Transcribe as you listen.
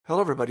Hello,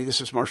 everybody. This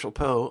is Marshall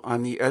Poe.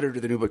 I'm the editor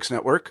of the New Books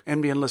Network.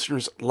 NBN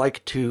listeners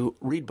like to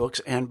read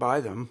books and buy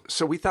them.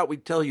 So we thought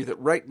we'd tell you that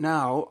right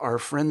now, our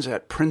friends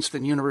at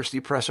Princeton University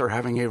Press are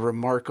having a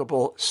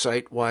remarkable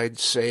site-wide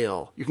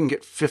sale. You can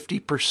get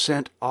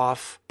 50%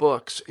 off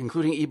books,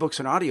 including ebooks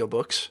and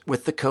audiobooks,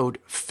 with the code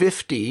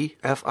 50,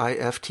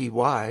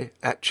 F-I-F-T-Y,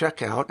 at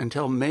checkout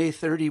until May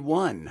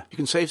 31. You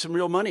can save some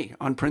real money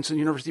on Princeton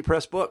University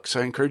Press books.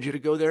 I encourage you to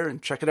go there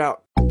and check it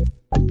out.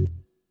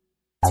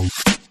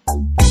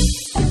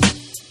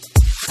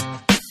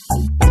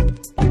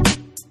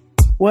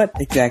 What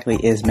exactly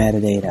is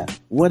metadata?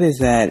 What is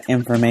that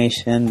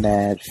information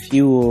that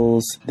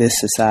fuels this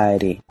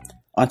society?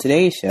 On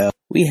today's show,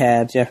 we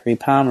have Jeffrey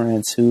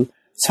Pomerantz, who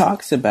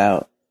talks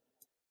about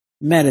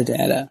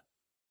metadata,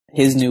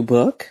 his new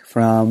book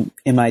from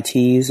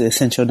MIT's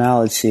Essential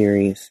Knowledge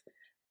series.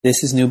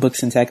 This is New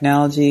Books in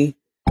Technology.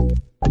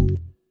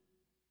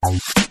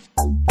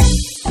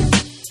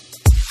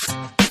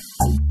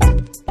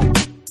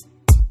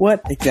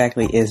 What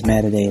exactly is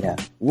metadata?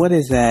 What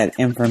is that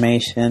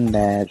information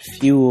that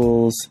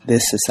fuels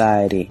this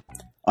society?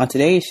 On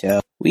today's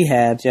show, we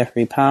have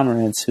Jeffrey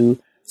Pomerantz, who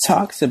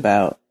talks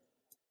about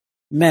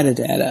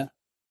metadata,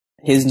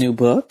 his new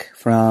book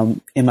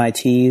from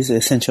MIT's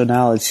Essential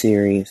Knowledge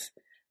series.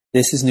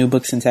 This is New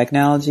Books in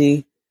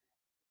Technology.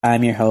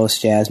 I'm your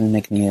host, Jasmine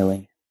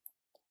McNeely.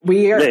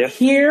 We are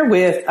here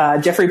with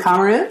Jeffrey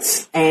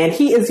Pomerantz, and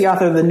he is the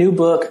author of the new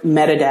book,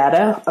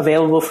 Metadata,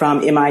 available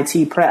from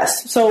MIT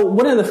Press. So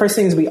one of the first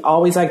things we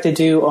always like to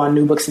do on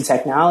New Books in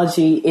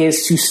Technology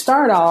is to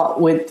start out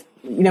with,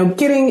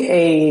 getting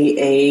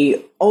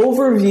a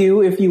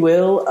overview, if you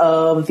will,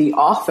 of the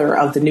author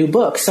of the new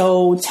book.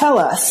 So tell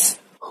us,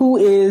 who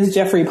is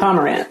Jeffrey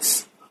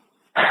Pomerantz?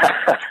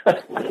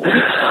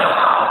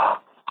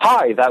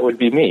 Hi, that would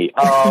be me.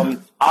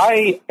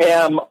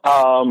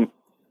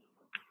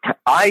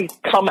 I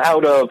come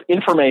out of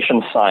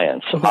information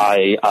science.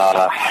 I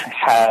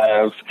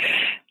have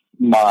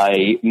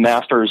my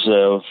master's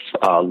of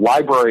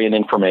library and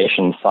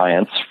information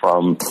science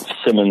from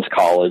Simmons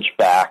College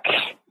back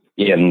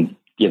in,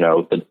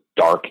 the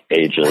dark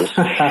ages.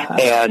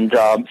 And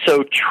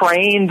so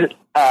trained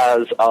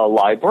as a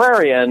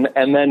librarian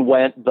and then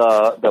went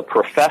the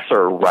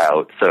professor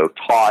route, so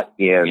taught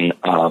in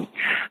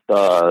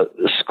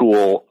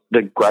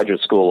the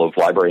Graduate School of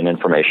Library and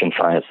Information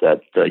Science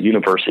at the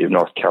University of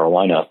North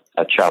Carolina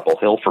at Chapel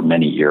Hill for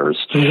many years.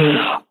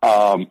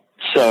 Mm-hmm.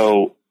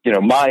 So,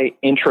 my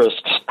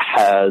interest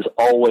has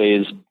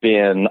always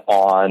been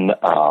on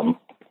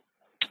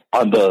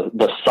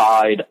the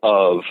side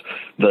of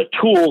the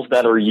tools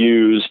that are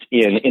used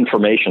in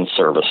information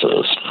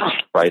services,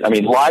 right? I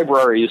mean,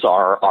 libraries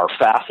are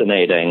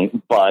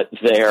fascinating, but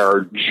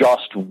they're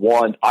just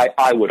one,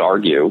 I would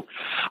argue,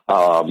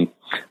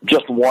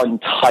 just one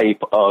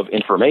type of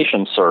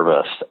information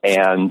service.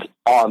 And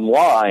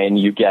online,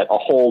 you get a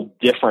whole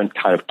different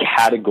kind of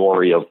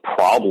category of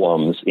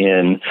problems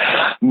in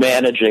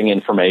managing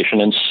information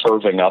and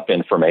serving up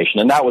information.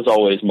 And that was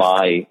always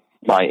my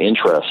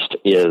interest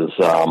is,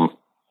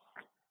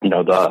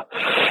 the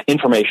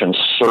information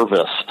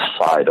service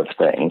side of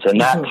things.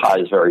 And that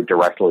ties very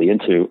directly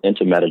into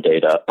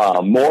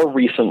metadata. More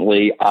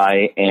recently,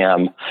 I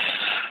am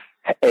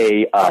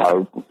a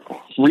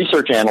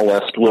research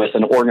analyst with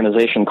an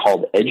organization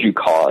called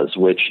EduCause,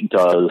 which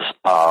does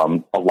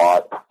a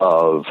lot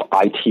of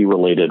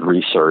IT-related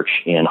research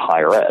in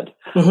higher ed.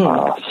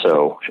 Mm-hmm.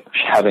 So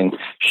having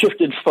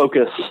shifted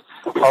focus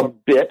a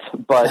bit,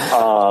 but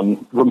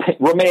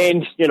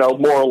remained,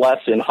 more or less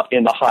in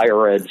the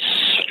higher ed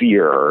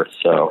sphere.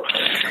 So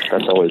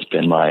that's always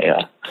been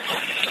my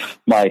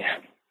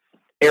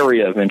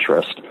area of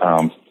interest.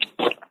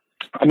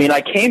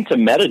 I came to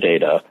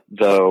metadata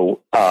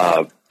though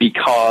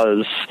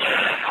because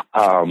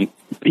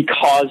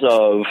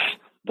of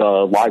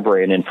the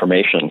library and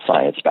information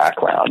science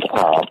background.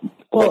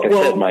 Like I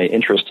said, my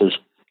interest is.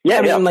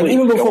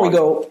 Even before we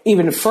go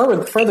even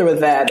further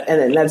with that,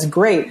 and that's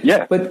great.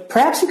 Yeah. But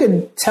perhaps you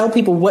could tell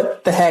people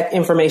what the heck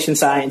information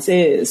science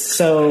is.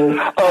 So,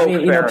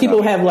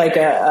 people have like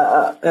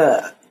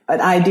an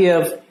idea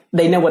of,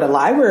 they know what a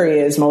library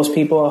is, most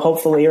people,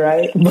 hopefully,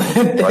 right? But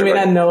they may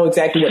not know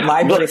exactly what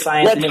library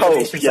science and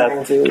information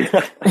science is.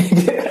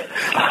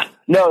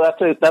 No,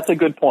 that's a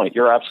good point.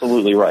 You're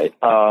absolutely right.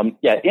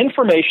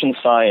 Information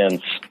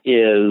science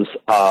is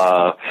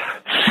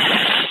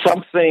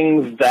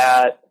something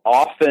that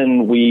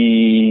often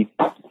we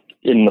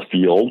in the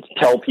field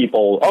tell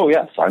people, oh,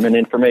 yes, I'm in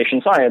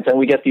information science, and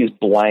we get these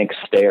blank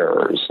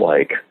stares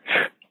like,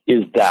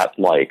 is that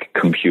like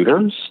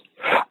computers?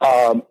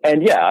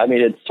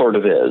 It sort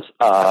of is.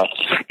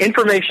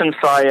 Information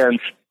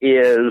science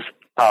is,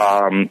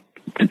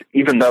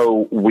 even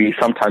though we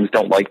sometimes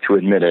don't like to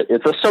admit it,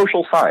 it's a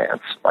social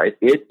science, right?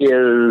 It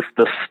is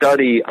the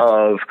study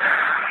of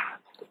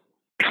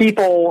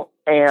people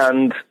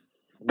and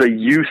the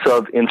use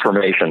of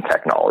information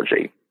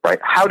technology. right?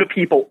 How do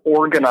people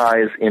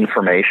organize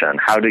information?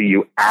 How do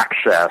you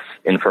access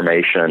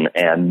information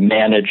and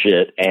manage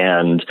it?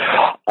 And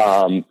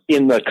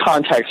in the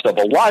context of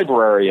a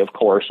library, of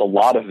course, a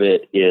lot of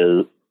it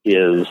is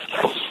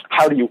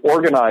how do you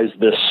organize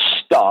this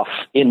stuff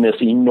in this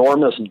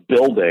enormous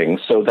building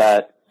so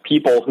that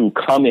people who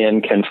come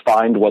in can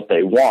find what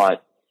they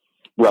want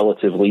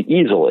relatively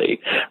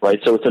easily, right?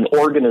 So it's an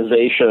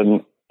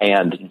organization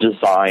and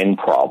design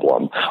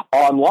problem.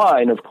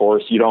 Online, of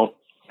course, you don't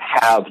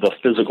have the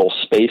physical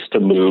space to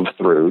move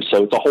through,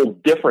 so it's a whole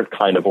different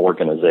kind of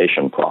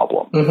organization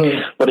problem.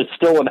 Mm-hmm. But it's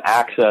still an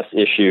access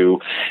issue,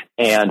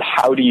 and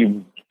how do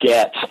you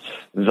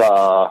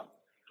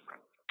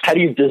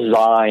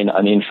design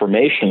an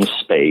information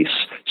space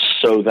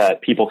so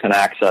that people can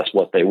access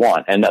what they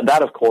want? And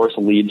that of course,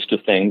 leads to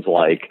things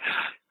like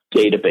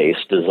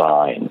database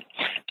design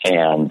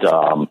and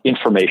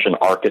information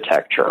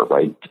architecture,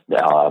 right?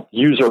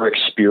 User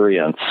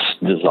experience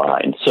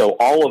design. So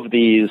all of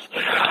these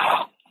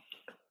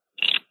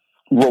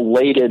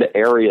related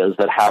areas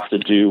that have to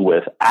do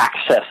with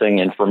accessing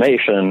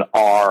information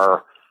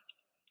are,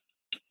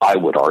 I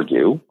would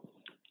argue,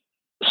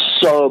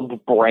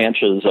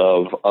 sub-branches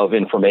of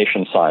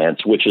information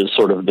science, which is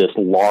sort of this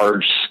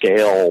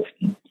large-scale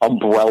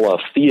umbrella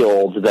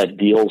field that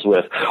deals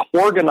with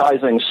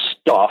organizing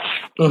stuff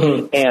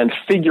mm-hmm. and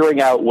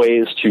figuring out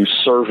ways to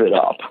serve it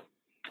up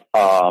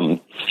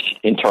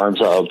in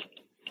terms of,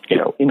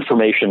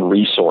 information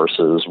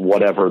resources,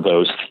 whatever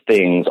those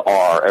things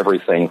are,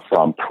 everything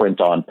from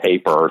print on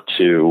paper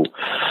to,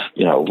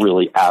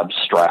 really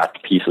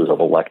abstract pieces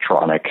of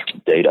electronic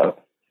data.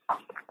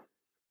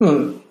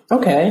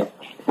 Okay.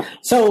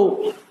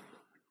 So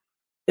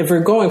if we're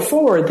going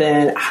forward,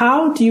 then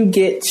how do you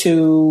get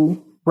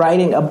to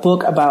writing a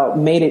book about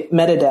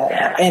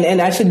metadata?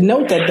 And I should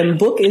note that the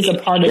book is a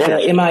part of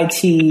the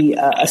MIT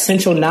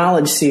Essential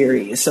Knowledge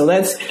series. So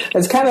that's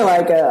kind of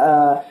like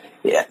a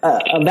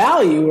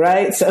value,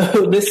 right?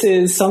 So this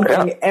is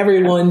something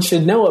everyone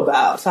should know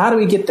about. So how do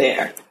we get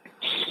there?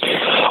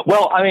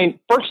 Well, I mean,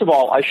 first of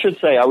all, I should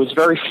say I was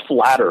very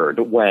flattered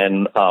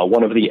when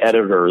one of the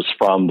editors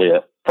from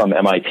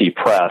MIT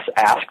Press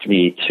asked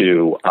me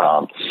to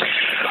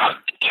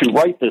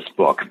write this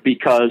book,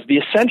 because the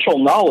Essential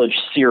Knowledge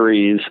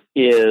series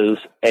is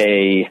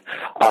a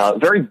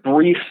very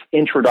brief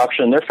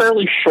introduction. They're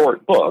fairly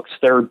short books.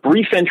 They're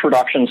brief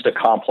introductions to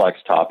complex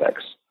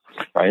topics.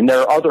 Right? And there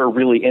are other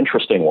really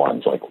interesting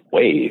ones like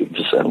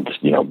waves and,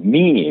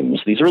 memes,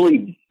 these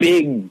really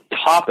big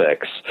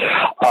topics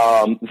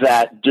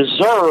that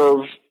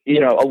deserve,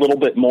 a little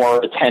bit more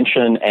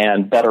attention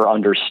and better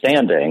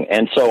understanding.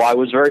 And so I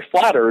was very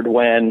flattered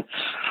when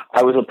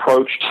I was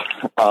approached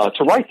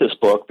to write this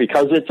book,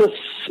 because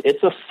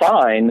it's a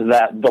sign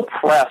that the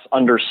press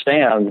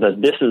understands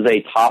that this is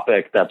a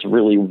topic that's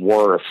really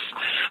worth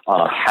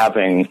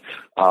having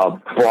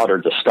broader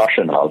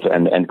discussion of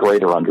and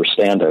greater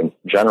understanding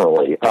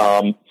generally.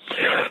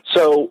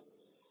 So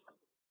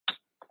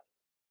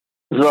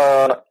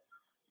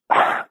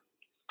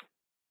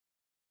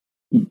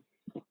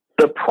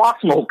the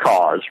proximal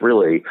cause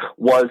really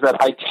was that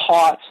I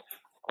taught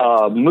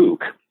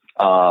MOOC.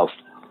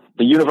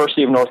 The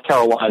University of North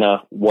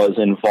Carolina was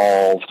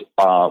involved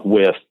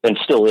with, and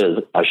still is,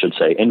 I should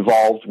say,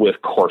 involved with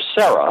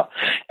Coursera,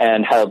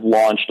 and had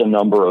launched a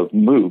number of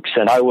MOOCs.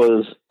 And I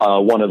was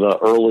one of the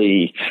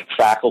early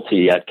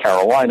faculty at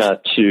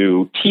Carolina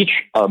to teach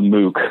a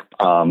MOOC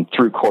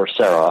through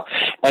Coursera,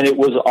 and it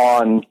was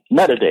on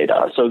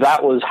metadata. So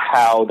that was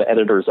how the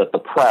editors at the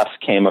press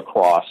came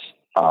across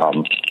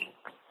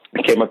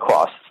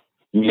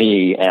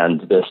me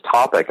and this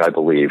topic, I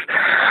believe.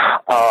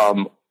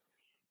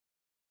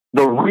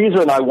 The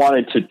reason I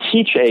wanted to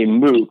teach a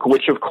MOOC,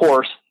 which of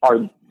course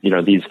are,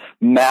 these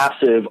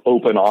massive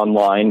open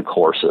online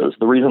courses,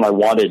 the reason I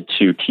wanted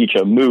to teach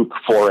a MOOC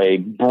for a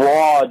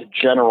broad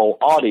general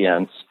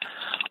audience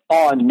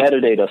on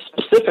metadata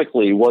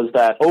specifically was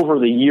that over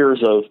the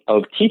years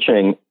of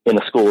teaching in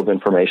the School of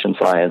Information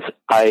Science,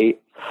 I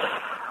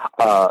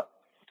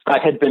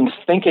had been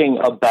thinking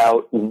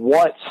about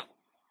what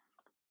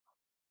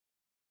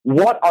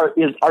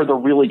are the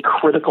really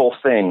critical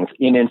things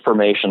in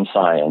information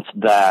science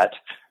that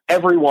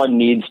everyone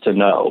needs to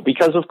know?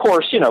 Because, of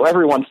course,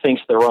 everyone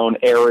thinks their own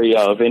area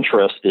of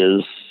interest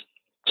is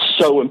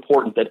so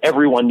important that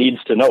everyone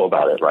needs to know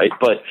about it, right?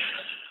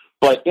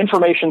 But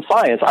information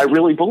science, I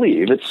really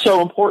believe it's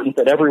so important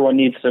that everyone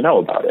needs to know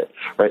about it,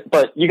 right?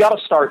 But you got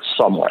to start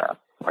somewhere,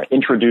 right?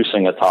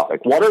 Introducing a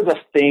topic. What are the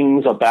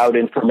things about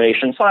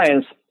information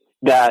science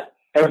that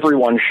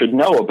everyone should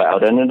know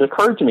about? And it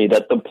occurred to me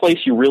that the place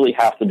you really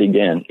have to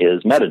begin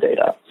is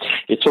metadata.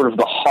 It's sort of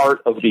the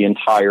heart of the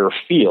entire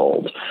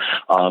field.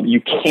 You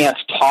can't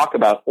talk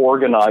about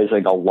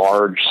organizing a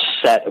large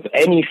set of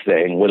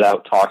anything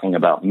without talking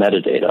about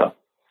metadata.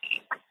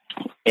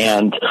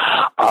 And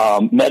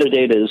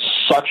metadata is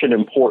such an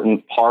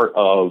important part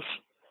of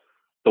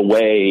the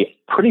way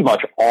pretty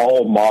much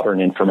all modern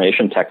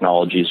information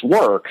technologies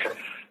work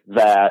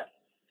that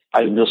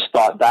I just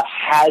thought that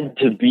had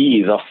to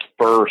be the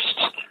first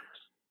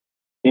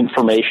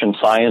information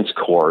science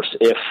course,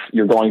 if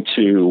you're going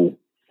to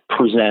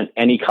present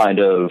any kind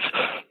of,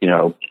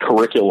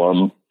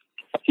 curriculum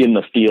in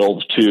the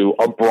field to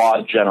a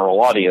broad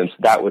general audience,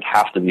 that would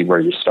have to be where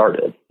you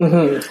started.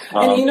 Mm-hmm.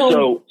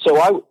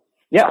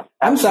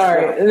 I'm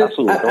sorry.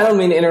 Absolutely. I don't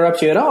mean to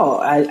interrupt you at all.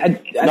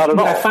 What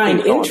I find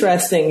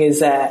interesting is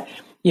that,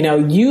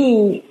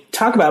 you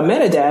talk about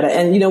metadata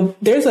and,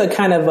 there's a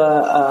kind of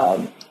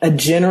a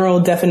general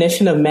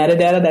definition of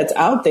metadata that's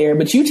out there,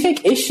 but you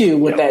take issue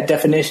with that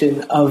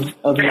definition of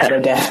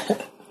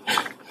metadata.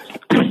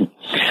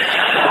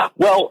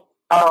 Well,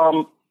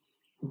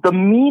 the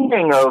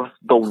meaning of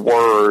the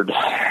word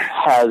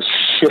has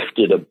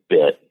shifted a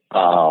bit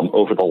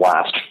over the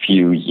last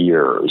few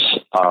years,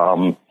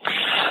 and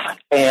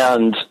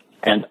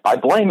I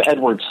blame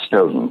Edward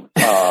Snowden.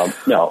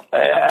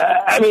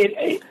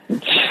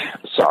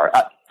 Sorry,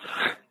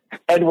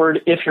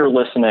 Edward, if you're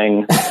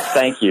listening,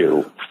 thank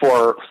you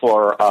for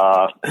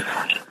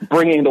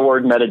bringing the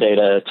word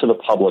metadata to the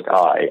public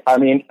eye. I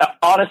mean,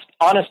 honest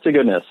to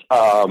goodness,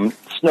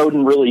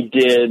 Snowden really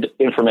did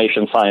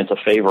information science a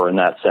favor in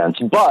that sense.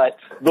 But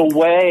the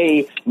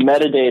way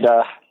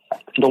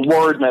the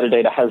word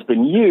metadata has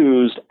been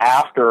used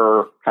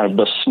after kind of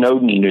the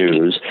Snowden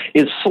news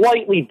is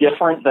slightly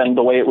different than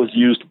the way it was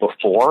used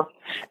before.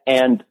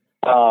 And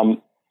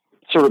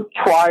sort of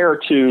prior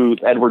to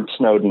Edward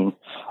Snowden,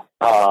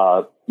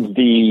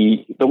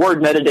 the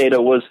word metadata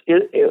was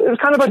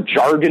kind of a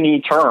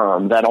jargony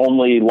term that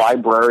only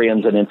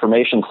librarians and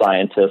information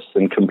scientists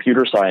and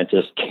computer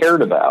scientists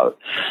cared about,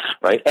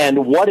 right?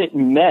 And what it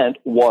meant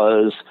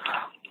was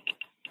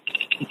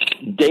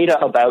data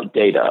about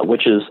data,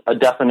 which is a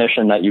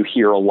definition that you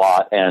hear a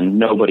lot and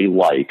nobody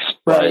likes,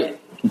 right?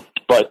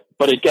 But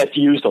it gets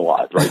used a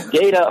lot, right?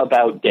 Data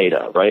about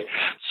data, right?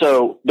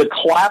 So the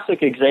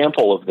classic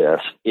example of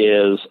this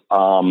is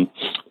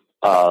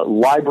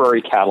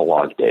library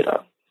catalog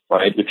data,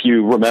 right? If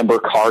you remember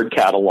card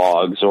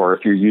catalogs, or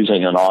if you're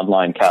using an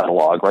online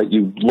catalog, right?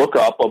 You look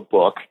up a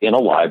book in a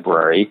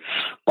library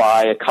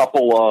by a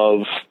couple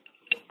of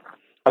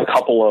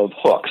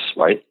hooks,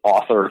 right?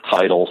 Author,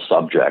 title,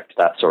 subject,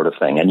 that sort of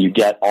thing. And you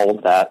get all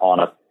of that on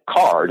a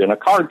card in a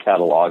card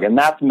catalog, and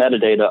that's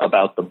metadata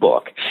about the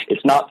book.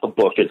 It's not the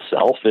book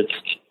itself, it's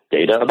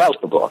data about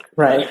the book.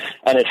 Right.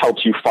 And it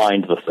helps you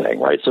find the thing,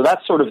 right? So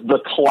that's sort of the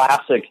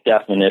classic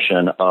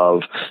definition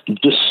of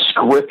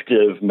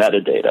descriptive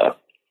metadata.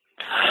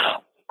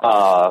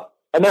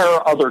 And there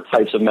are other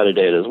types of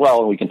metadata as well,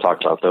 and we can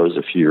talk about those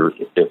if you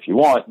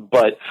want.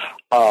 But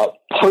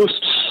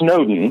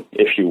post-Snowden,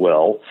 if you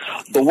will,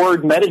 the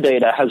word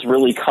metadata has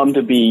really come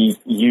to be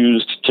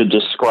used to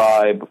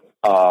describe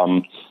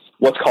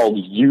what's called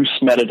use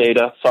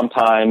metadata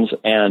sometimes,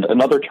 and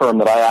another term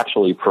that I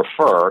actually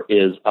prefer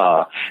is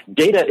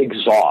data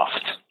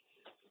exhaust,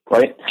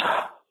 right?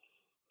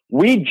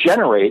 We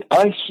generate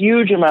a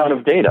huge amount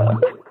of data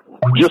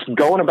just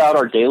going about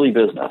our daily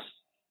business,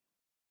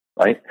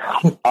 right?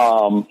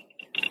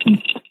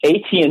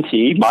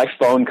 AT&T, my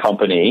phone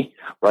company,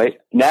 right,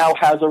 now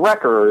has a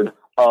record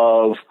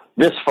of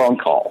this phone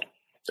call,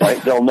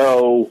 right? They'll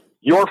know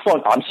your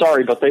phone. I'm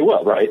sorry, but they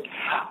will, right?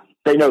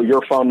 They know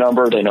your phone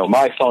number. They know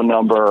my phone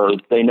number.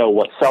 They know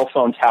what cell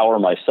phone tower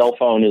my cell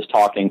phone is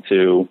talking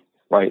to,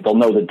 right? They'll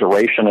know the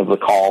duration of the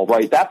call,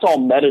 right? That's all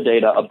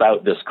metadata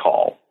about this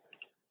call,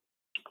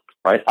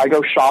 right? I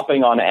go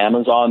shopping on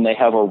Amazon. They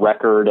have a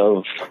record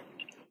of,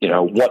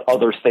 what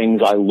other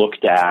things I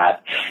looked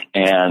at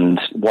and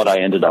what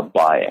I ended up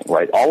buying,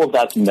 right? All of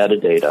that's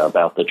metadata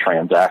about the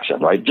transaction,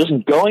 right? Just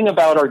going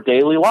about our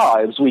daily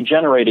lives, we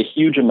generate a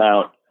huge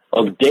amount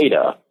of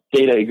data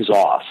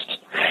exhaust.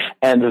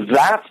 And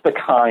that's the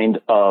kind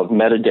of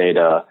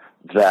metadata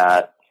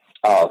that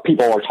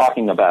people are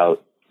talking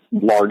about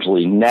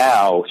largely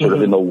now, sort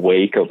of in the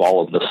wake of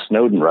all of the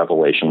Snowden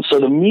revelations. So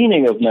the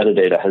meaning of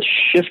metadata has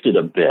shifted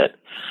a bit,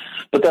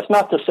 but that's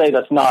not to say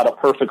that's not a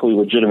perfectly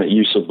legitimate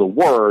use of the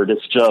word.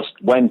 It's just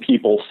when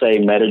people say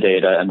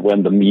metadata and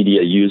when the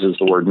media uses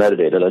the word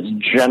metadata, that's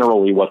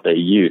generally what they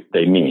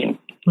mean.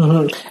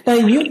 Mm-hmm.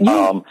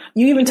 Now,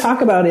 you even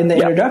talk about in the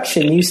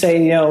introduction, you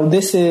say,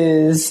 this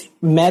is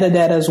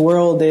metadata's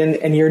world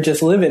and you're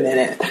just living in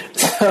it.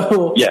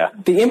 So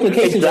the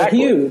implications are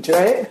huge,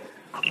 right?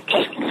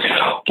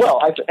 Well,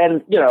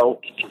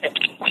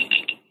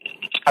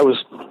 I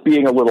was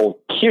being a little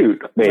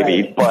cute,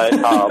 maybe, right.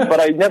 but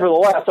I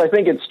nevertheless, I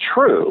think it's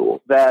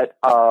true that,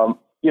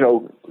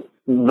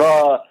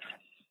 the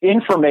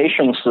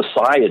information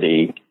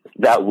society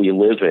that we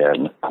live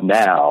in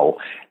now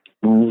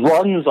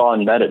runs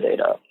on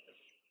metadata,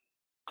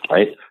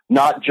 right?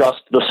 Not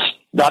just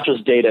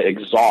data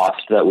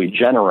exhaust that we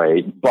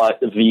generate, but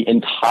the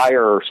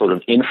entire sort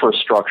of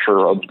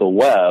infrastructure of the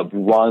web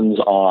runs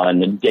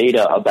on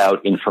data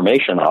about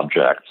information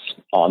objects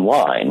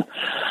online.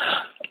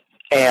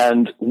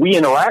 And we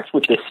interact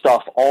with this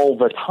stuff all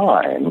the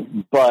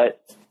time,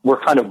 but we're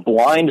kind of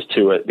blind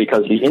to it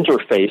because the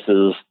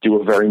interfaces do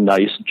a very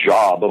nice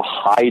job of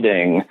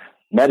hiding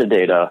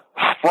metadata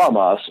from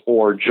us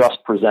or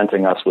just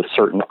presenting us with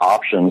certain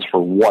options for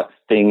what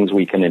things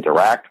we can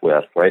interact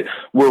with, right?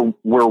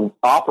 We're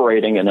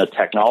operating in a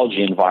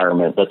technology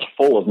environment that's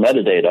full of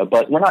metadata,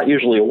 but we're not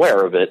usually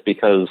aware of it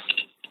because,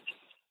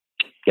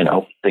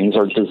 things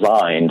are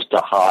designed to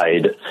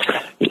hide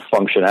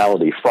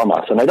functionality from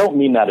us. And I don't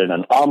mean that in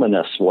an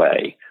ominous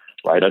way,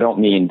 right? I don't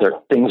mean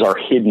that things are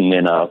hidden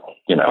in a,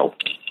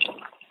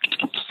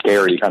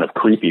 scary kind of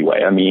creepy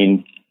way. I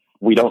mean,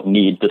 we don't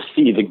need to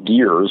see the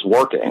gears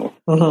working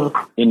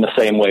in the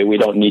same way we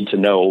don't need to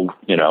know,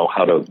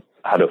 how to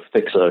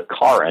fix a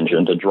car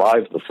engine to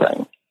drive the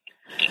thing.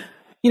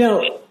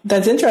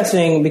 That's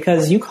interesting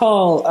because you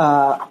call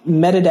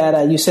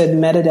metadata, you said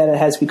metadata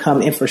has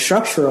become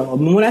infrastructural.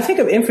 When I think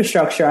of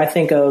infrastructure, I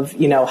think of,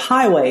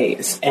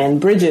 highways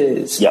and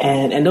bridges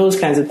and those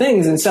kinds of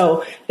things. And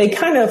so they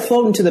kind of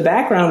float into the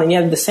background, and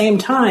yet at the same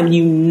time,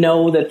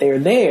 that they're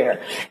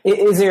there.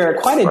 Is there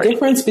quite a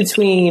difference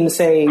between,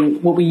 say,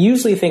 what we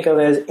usually think of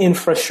as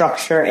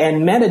infrastructure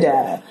and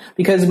metadata?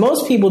 Because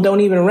most people don't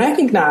even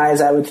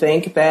recognize, I would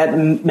think, that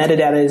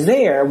metadata is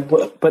there,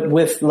 but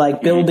with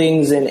like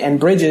buildings and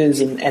bridges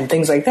and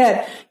things like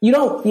that,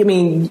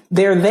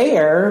 they're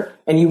there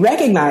and you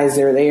recognize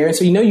they're there. And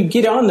so, you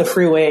get on the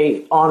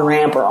freeway on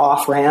ramp or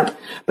off ramp,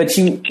 but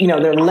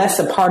they're less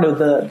a part of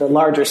the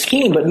larger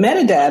scheme. But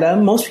metadata,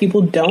 most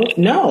people don't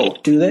know,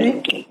 do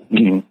they?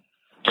 Mm-hmm.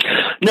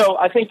 No,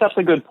 I think that's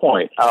a good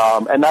point.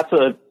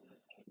 And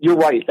you're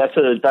right. That's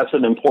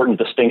an important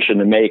distinction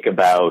to make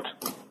about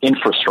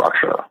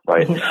infrastructure,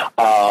 right?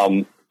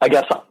 Mm-hmm. I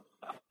guess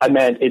I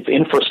meant it's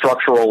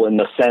infrastructural in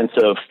the sense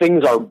of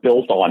things are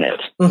built on it,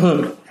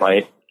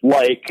 right?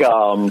 Like,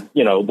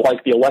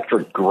 like the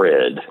electric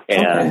grid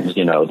and,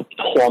 the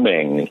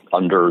plumbing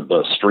under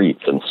the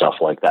streets and stuff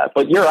like that.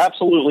 But you're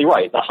absolutely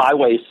right. The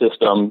highway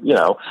system,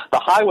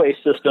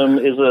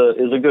 is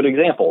a good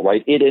example,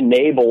 right? It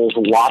enables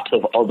lots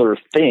of other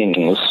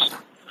things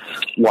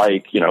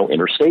like,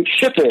 interstate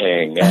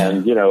shipping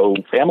and,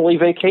 family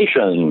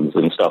vacations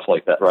and stuff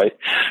like that, right?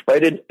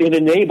 Right. It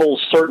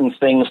enables certain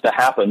things to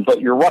happen,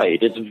 but you're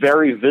right. It's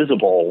very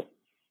visible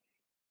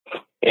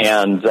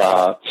and,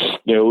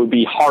 it would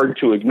be hard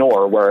to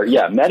ignore where,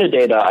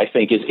 metadata, I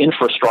think, is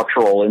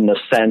infrastructural in the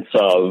sense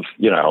of,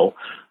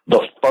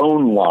 the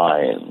phone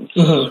lines,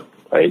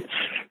 right?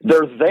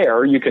 They're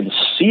there. You can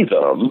see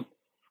them,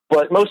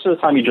 but most of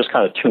the time you just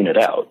kind of tune it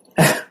out.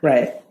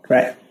 Right.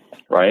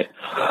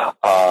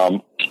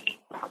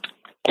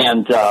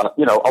 And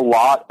a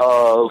lot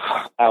of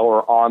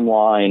our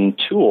online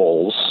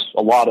tools,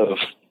 a lot of,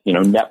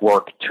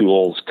 network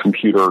tools,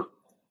 computer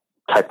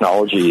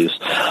technologies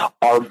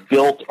are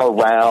built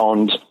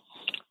around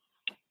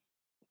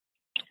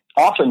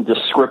often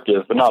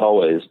descriptive, but not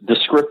always,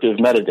 descriptive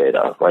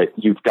metadata, right?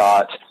 You've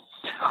got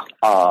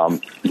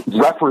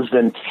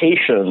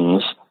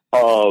representations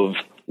of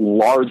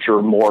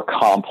larger, more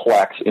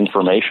complex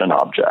information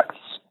objects.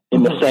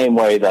 In the same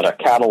way that a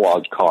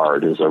catalog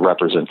card is a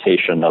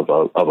representation of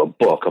a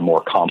book, a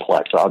more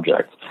complex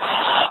object.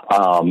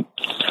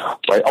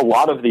 Right? A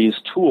lot of these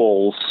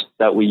tools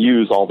that we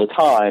use all the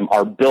time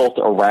are built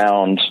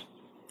around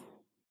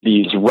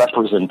these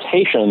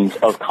representations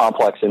of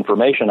complex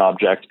information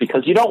objects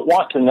because you don't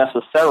want to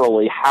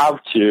necessarily have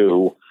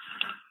to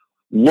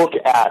look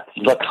at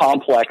the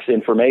complex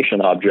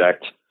information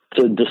object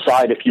to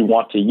decide if you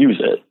want to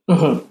use it.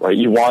 Right?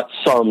 You want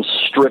some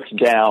stripped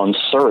down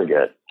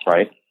surrogate,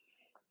 right?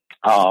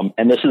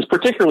 And this is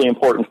particularly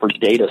important for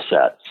data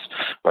sets,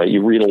 right?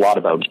 You read a lot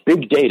about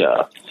big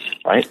data,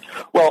 right?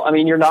 Well, I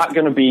mean, you're not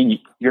going to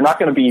be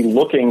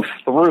looking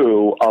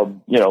through a,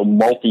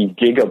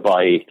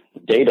 multi-gigabyte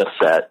data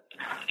set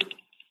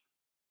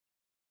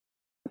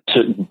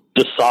to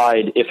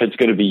decide if it's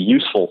going to be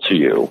useful to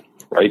you,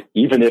 right?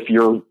 Even if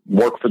you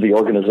work for the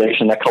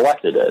organization that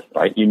collected it,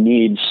 right? You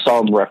need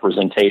some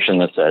representation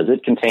that says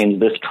it contains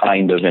this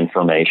kind of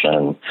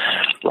information,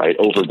 right?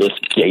 Over this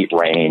gate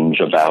range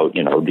about,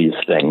 these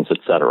things, et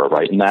cetera,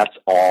 right? And that's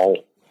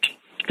all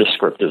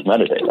descriptive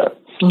metadata.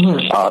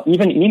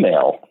 Even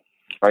email,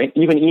 right?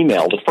 Even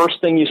email. The first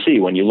thing you see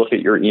when you look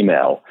at your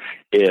email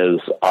is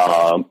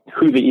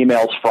who the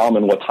email's from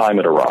and what time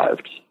it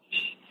arrived,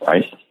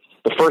 right?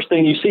 The first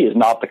thing you see is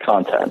not the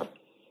content.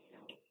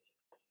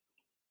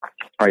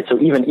 All right, so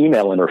even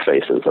email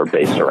interfaces are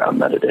based around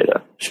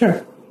metadata.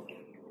 Sure.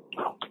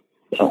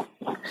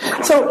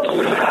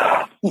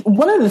 So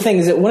one of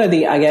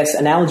the, I guess,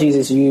 analogies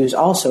is used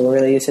also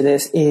related to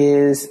this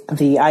is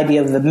the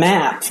idea of the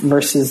map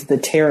versus the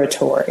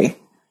territory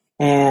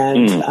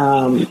and,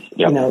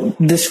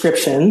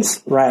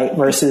 descriptions, right,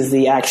 versus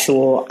the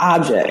actual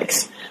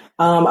objects.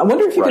 I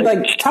wonder if you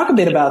could talk a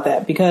bit about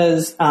that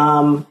because,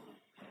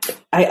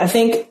 I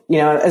think,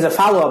 as a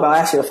follow-up, I'll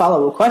ask you a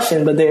follow-up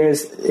question, but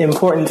there's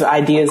important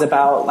ideas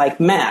about like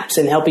maps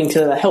and helping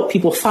to help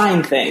people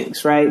find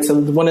things, right? So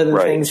one of the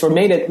things for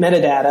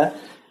metadata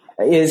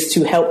is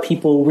to help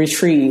people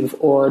retrieve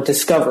or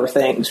discover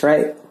things,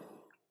 right?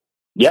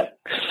 Yep.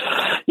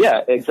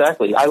 Yeah,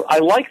 exactly. I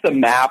like the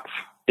map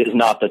is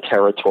not the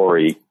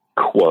territory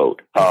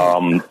quote,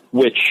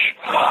 which,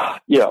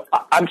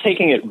 I'm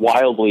taking it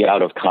wildly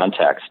out of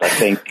context. I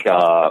think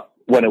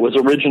when it was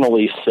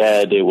originally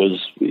said, it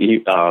was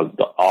the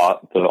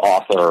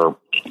author,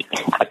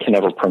 I can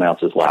never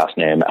pronounce his last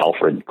name,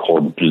 Alfred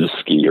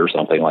Korbusky or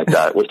something like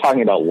that, was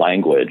talking about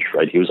language,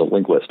 right? He was a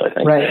linguist, I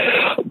think. Right.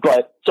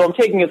 But so I'm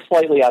taking it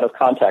slightly out of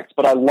context,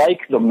 but I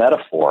like the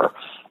metaphor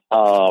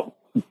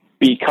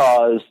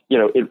because,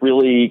 it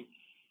really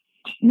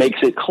makes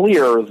it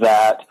clear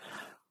that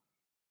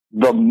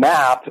the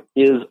map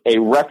is a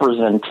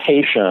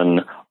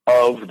representation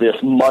of this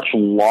much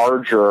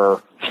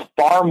larger,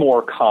 far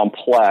more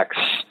complex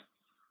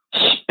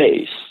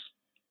space,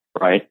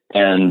 right?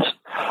 And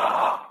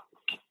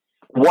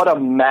what a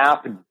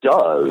map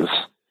does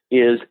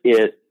is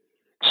it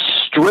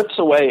strips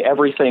away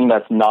everything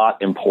that's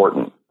not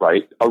important,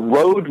 right? A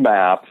road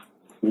map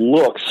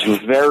looks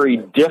very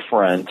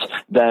different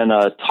than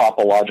a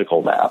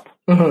topological map,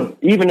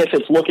 even if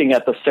it's looking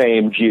at the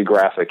same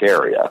geographic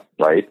area,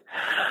 right?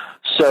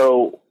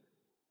 So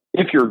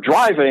if you're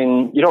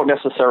driving, you don't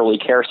necessarily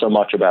care so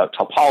much about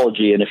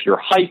topology. And if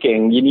you're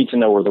hiking, you need to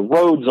know where the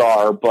roads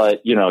are,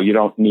 but, you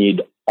don't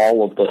need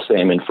all of the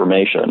same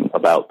information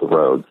about the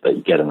roads that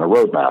you get in a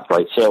road map,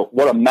 right? So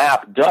what a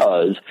map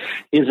does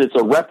is it's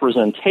a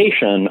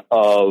representation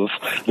of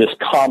this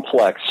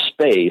complex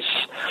space,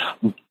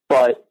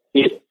 but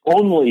it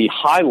only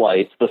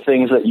highlights the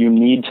things that you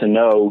need to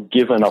know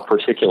given a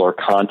particular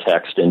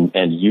context and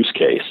use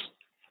case.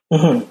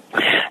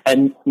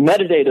 And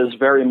metadata is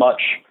very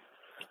much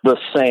the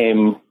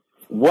same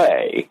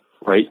way,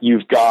 right?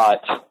 You've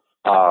got,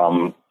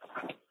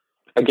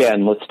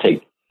 again, let's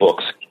take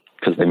books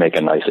because they make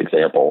a nice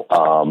example.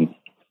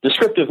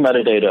 Descriptive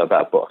metadata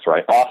about books,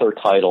 right? Author,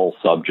 title,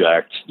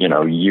 subject,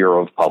 year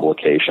of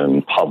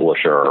publication,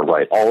 publisher,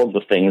 right? All of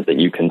the things that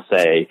you can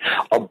say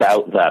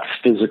about that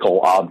physical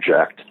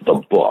object,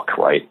 the book,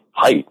 right?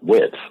 Height,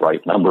 width,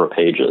 right? Number of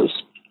pages,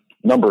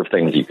 number of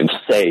things you can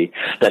say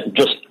that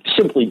just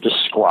simply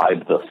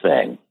describe the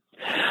thing.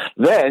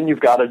 Then you've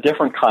got a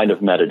different kind of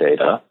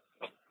metadata,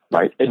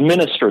 right?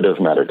 Administrative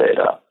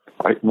metadata,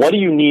 right? What do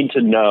you need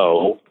to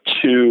know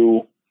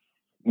to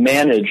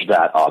manage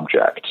that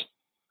object,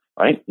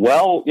 right?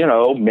 Well,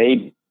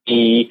 maybe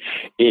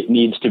it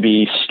needs to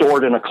be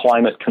stored in a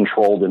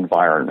climate-controlled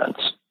environment,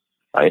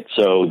 right?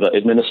 So the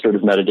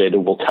administrative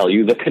metadata will tell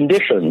you the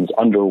conditions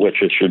under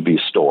which it should be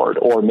stored,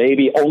 or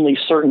maybe only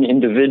certain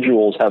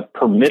individuals have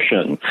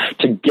permission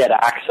to get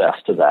access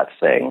to that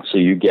thing. So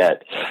you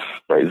get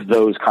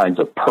those kinds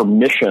of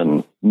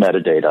permission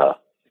metadata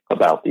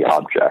about the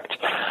object,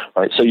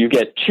 right? So you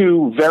get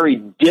two very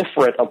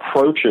different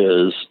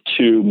approaches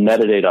to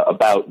metadata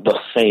about the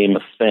same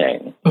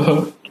thing,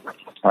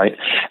 right?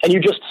 And you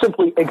just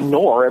simply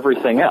ignore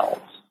everything else.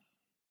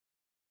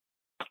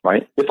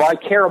 Right? If I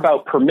care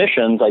about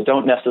permissions, I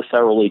don't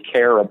necessarily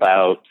care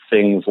about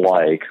things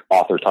like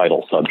author,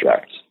 title,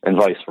 subject, and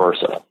vice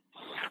versa.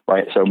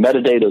 Right? So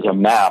metadata is a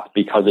map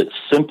because it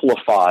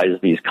simplifies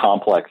these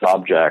complex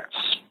objects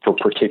for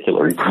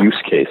particular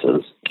use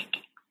cases.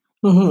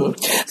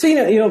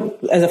 So,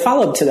 as a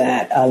follow-up to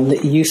that,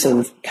 the use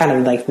of kind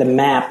of like the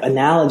map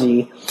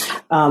analogy,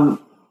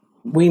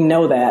 we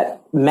know that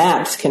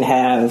maps can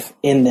have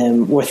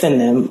within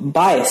them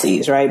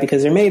biases, right?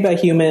 Because they're made by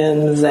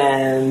humans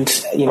and,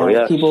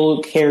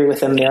 people carry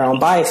with them their own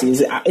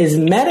biases. Is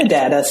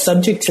metadata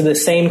subject to the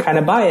same kind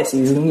of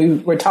biases?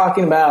 And we're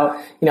talking about,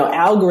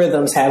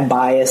 algorithms have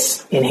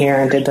bias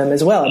inherent in them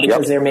as well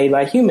because they're made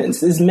by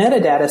humans. Is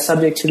metadata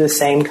subject to the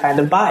same kind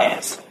of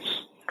bias?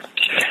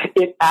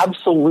 It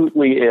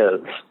absolutely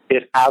is.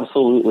 It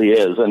absolutely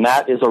is. And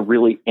that is a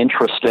really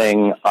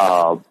interesting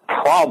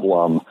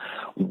problem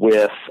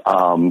with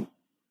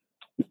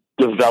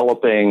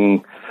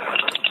developing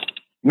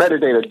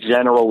metadata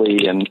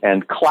generally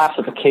and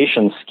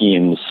classification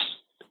schemes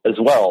as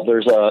well.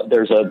 There's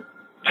a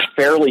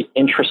fairly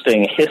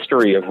interesting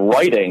history of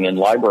writing in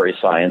library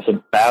science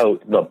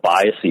about the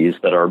biases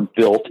that are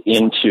built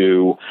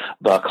into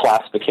the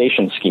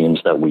classification schemes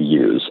that we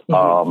use.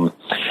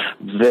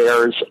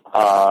 There's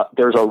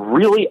a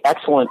really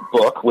excellent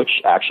book,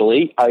 which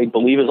actually I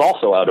believe is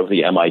also out of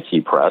the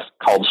MIT Press,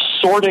 called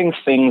Sorting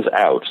Things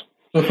Out.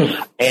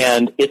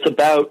 And it's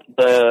about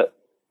the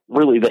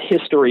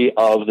history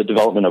of the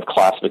development of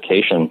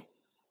classification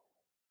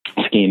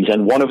schemes.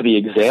 And one of the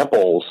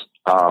examples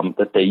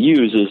that they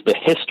use is the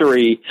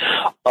history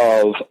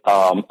of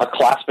a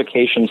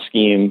classification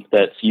scheme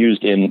that's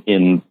used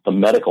in the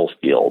medical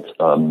field,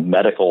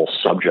 medical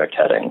subject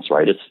headings,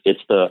 right?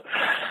 It's the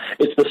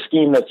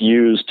scheme that's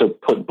used to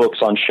put books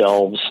on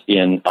shelves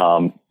in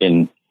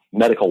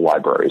medical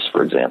libraries,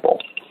 for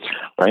example,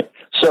 right?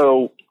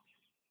 So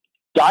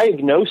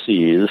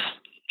diagnoses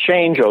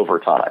change over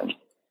time,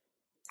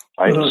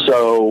 right?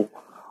 So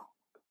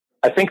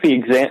I think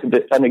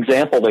an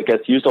example that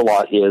gets used a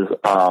lot is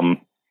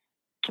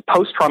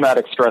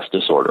post-traumatic stress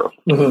disorder,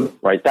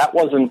 right? That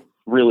wasn't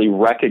really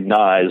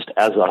recognized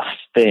as a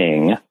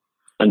thing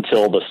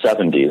until the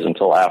 70s,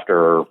 until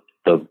after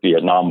the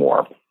Vietnam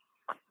War,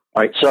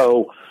 right?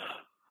 So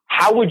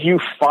how would you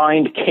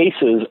find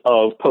cases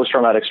of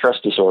post-traumatic stress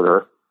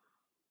disorder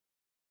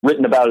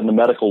written about in the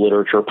medical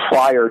literature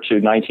prior to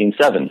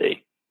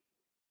 1970?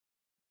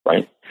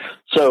 Right?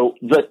 So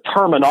the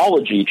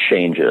terminology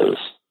changes,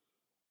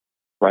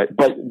 right?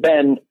 But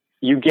then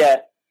you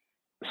get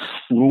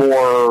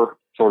more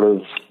sort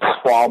of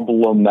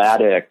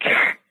problematic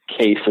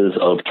cases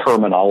of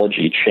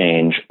terminology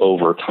change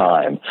over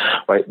time,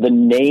 right? The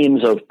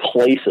names of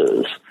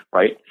places,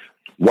 right?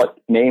 What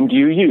name do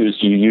you use?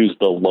 Do you use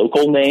the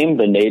local name,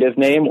 the native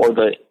name, or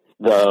the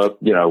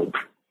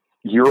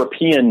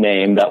European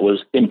name that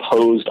was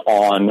imposed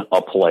on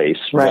a place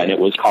when it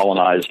was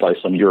colonized by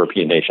some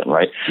European nation,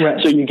 right?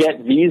 So you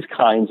get these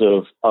kinds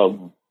of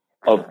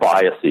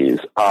biases.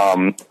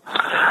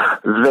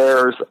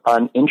 There's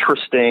an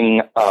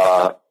interesting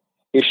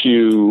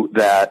issue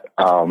that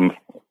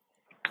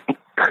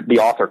the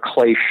author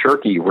Clay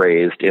Shirky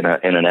raised in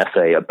an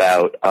essay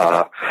about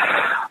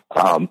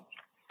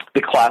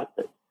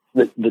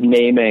the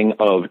naming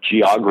of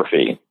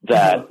geography.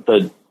 That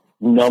the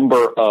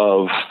number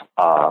of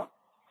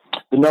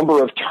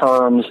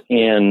terms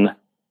in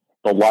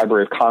the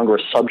Library of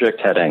Congress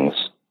subject headings,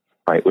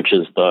 right, which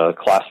is the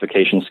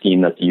classification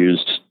scheme that's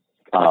used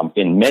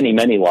in many,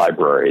 many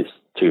libraries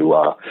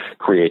to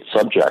create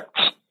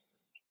subjects.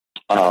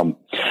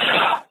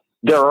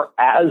 There are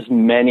as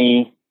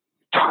many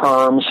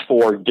terms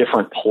for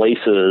different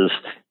places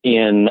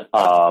in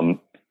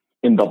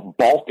the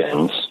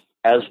Balkans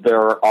as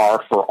there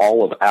are for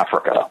all of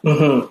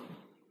Africa.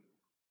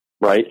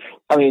 Right?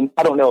 I mean,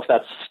 I don't know if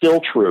that's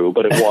still true,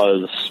 but it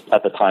was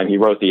at the time he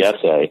wrote the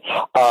essay.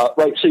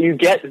 Right? So you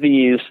get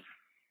these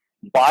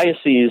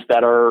biases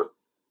that are,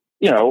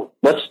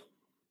 let's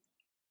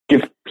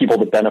give people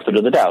the benefit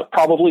of the doubt,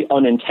 probably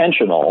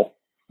unintentional,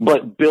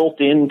 but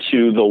built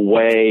into the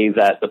way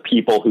that the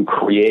people who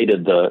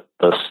created the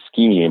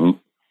scheme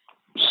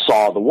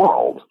saw the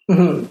world.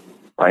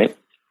 Right?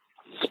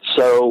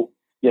 So,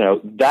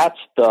 that's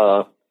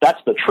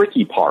the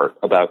tricky part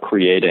about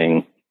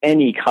creating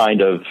any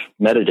kind of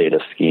metadata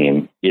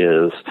scheme,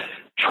 is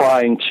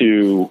trying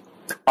to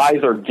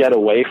either get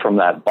away from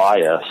that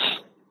bias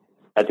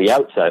at the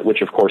outset,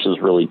 which of course is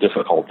really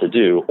difficult to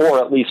do, or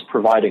at least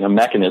providing a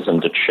mechanism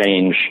to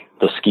change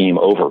the scheme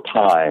over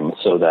time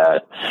so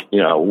that,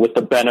 with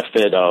the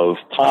benefit of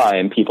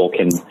time, people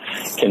can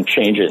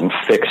change it and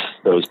fix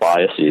those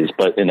biases,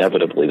 but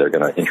inevitably they're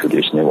going to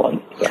introduce new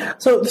ones.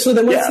 So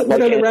then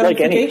what are the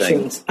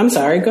ramifications? I'm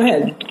sorry, go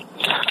ahead.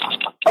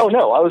 Oh,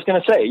 no, I was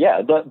going to say,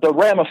 the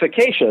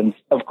ramifications,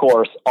 of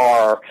course,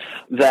 are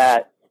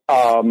that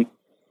all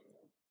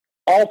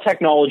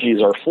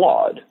technologies are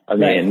flawed. I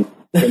mean,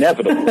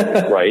 inevitably,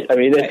 right? I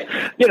mean,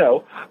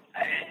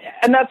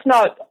 and that's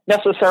not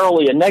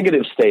necessarily a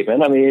negative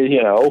statement. I mean,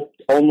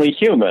 only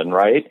human,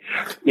 right?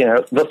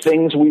 The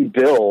things we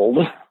build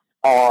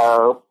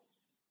are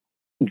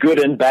good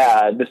and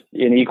bad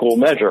in equal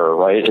measure,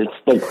 right? It's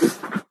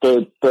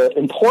the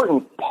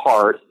important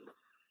part,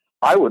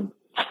 I would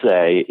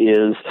say,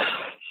 is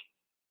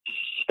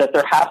that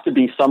there has to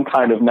be some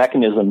kind of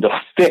mechanism to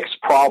fix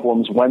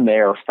problems when they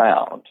are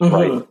found,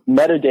 right?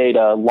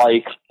 Metadata,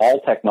 like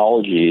all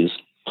technologies,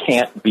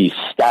 can't be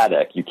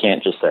static. You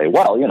can't just say,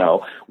 well,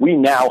 we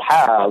now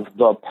have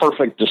the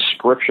perfect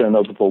description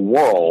of the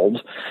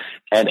world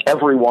and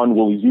everyone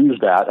will use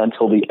that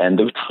until the end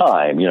of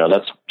time.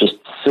 That's just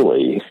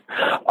silly.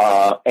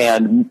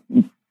 And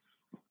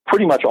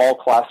pretty much all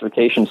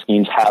classification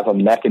schemes have a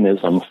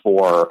mechanism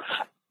for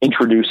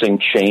introducing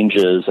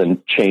changes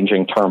and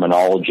changing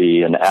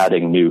terminology and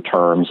adding new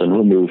terms and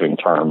removing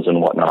terms and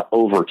whatnot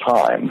over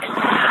time.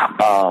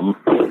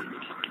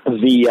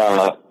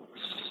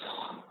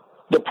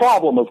 The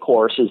problem, of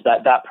course, is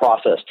that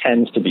process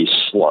tends to be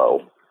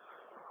slow,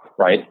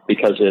 right?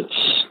 Because it's,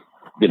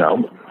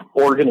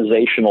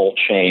 organizational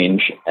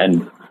change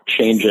and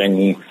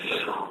changing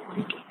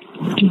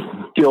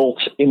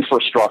built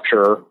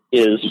infrastructure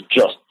is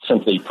just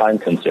simply time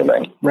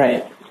consuming.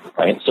 Right.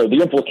 So the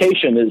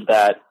implication is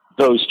that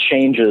those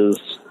changes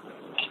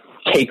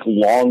take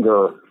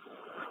longer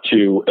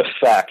to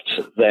affect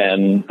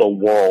than the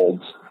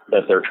worlds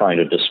that they're trying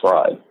to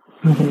describe.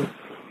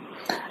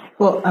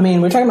 Well, I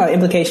mean, we're talking about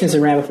implications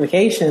and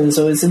ramifications.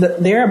 So is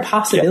there a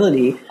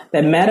possibility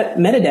that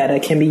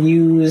metadata can be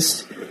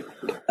used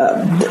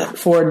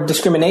for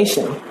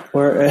discrimination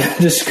or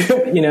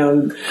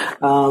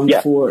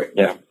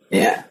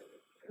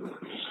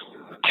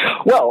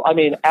Well, I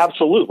mean,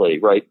 absolutely,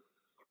 right?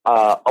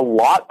 A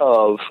lot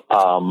of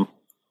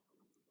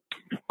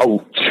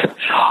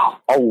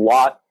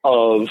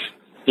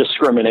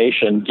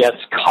discrimination gets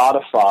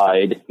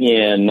codified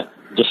in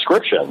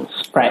descriptions.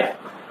 Right.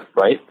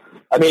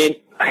 I mean,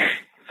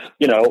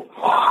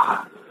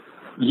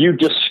 you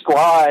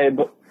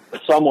describe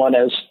someone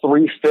as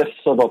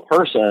 3/5 of a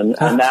person,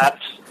 and that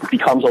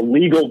becomes a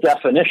legal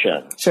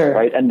definition. Sure.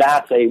 Right? And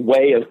that's a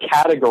way of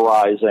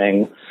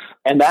categorizing,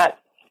 and that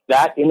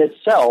in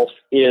itself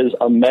is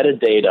a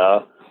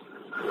metadata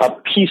a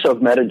piece of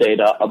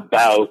metadata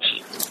about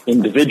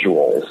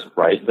individuals,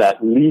 right,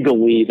 that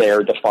legally they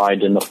are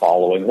defined in the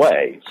following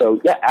way. So,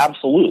 yeah,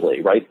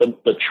 absolutely, right?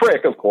 The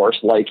trick, of course,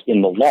 like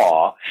in the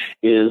law,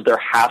 is there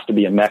has to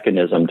be a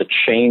mechanism to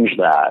change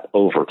that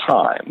over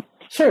time.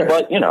 Sure.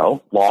 But,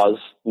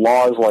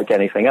 laws like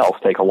anything else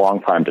take a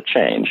long time to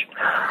change.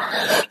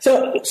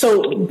 So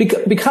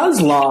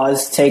because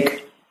laws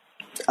take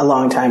a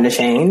long time to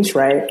change,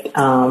 right?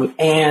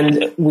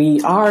 And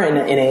we are in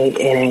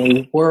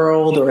a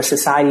world or a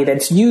society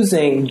that's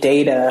using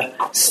data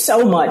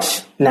so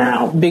much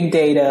now, big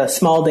data,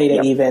 small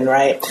data, even,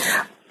 right?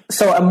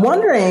 So I'm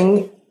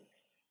wondering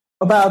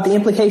about the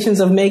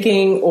implications of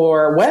making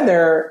or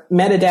whether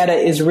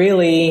metadata is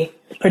really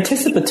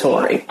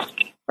participatory.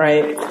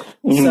 Right.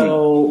 Mm-hmm.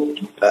 So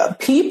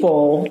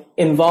people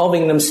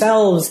involving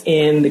themselves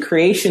in the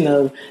creation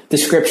of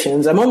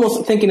descriptions. I'm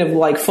almost thinking of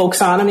like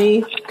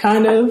folksonomy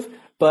kind of,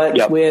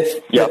 but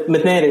with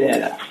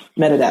metadata.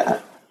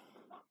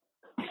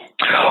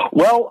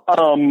 Well,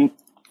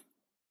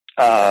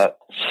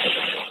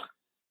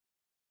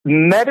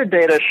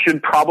 metadata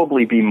should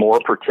probably be more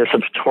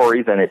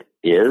participatory than it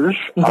is.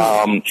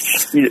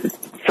 Mm-hmm.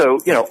 So,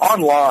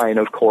 online,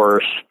 of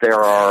course,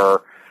 there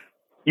are,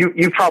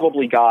 you've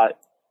probably got,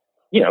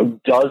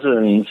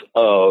 dozens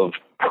of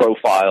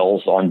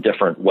profiles on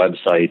different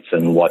websites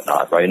and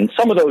whatnot, right? And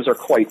some of those are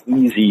quite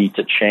easy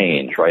to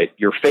change, right?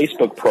 Your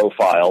Facebook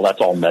profile, that's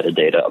all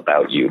metadata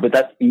about you, but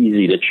that's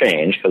easy to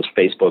change because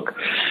Facebook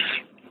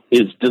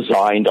is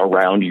designed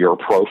around your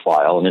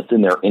profile and it's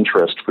in their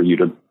interest for you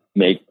to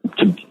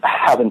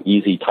have an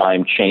easy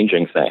time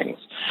changing things,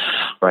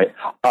 right?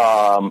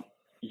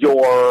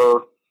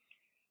 Your,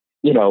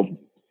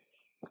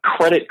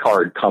 credit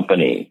card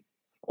company,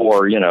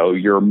 or,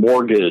 your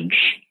mortgage,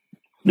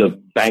 the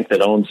bank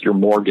that owns your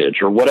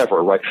mortgage or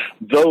whatever, right?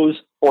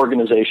 Those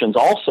organizations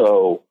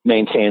also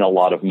maintain a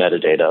lot of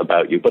metadata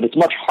about you, but it's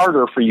much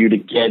harder for you to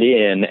get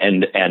in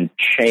and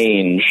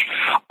change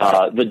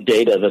the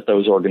data that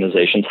those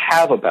organizations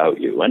have about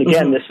you. And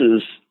again, this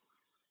is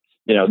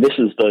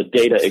the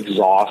data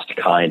exhaust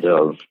kind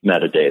of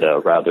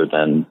metadata rather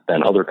than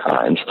other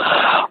kinds.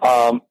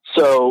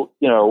 So,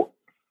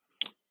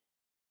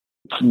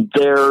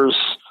 there's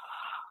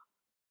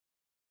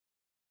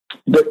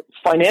the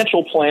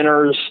financial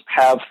planners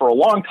have for a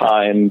long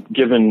time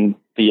given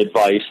the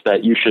advice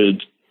that you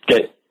should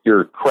get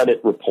your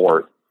credit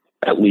report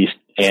at least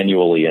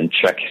annually and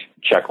check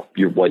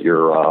what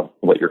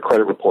your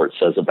credit report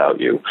says about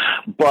you.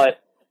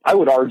 But I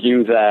would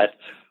argue that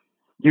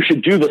you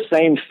should do the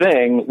same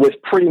thing with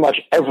pretty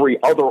much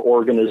every other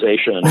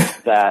organization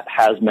that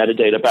has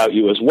metadata about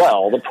you as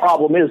well. The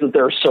problem is that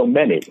there are so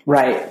many.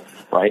 Right.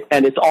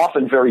 And it's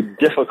often very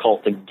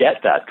difficult to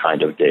get that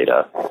kind of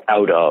data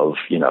out of,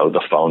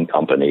 the phone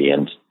company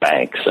and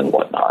banks and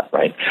whatnot,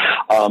 right?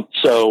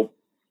 So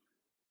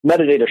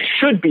metadata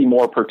should be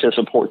more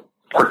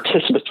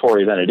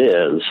participatory than it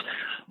is,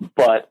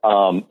 but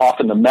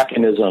often the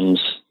mechanisms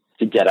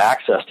to get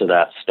access to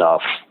that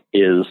stuff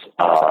is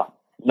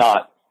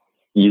not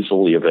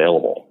easily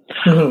available.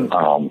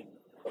 Mm-hmm.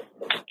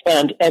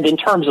 And in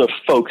terms of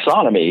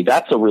folksonomy,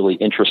 that's a really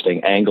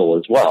interesting angle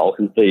as well.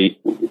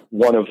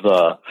 One of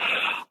the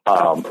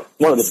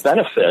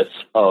benefits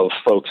of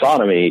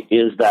folksonomy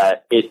is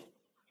that it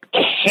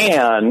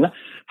can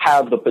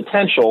have the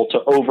potential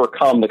to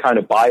overcome the kind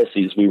of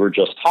biases we were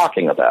just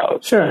talking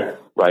about. Sure.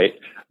 Right?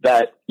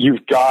 That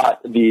you've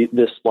got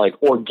this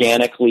like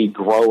organically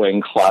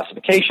growing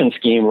classification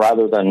scheme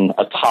rather than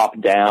a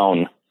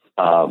top-down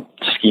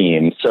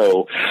scheme.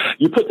 So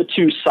you put the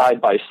two side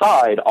by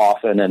side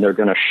often, and they're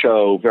going to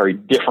show very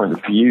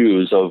different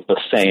views of the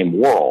same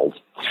world.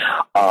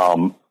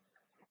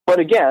 But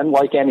again,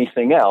 like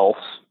anything else,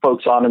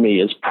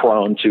 folksonomy is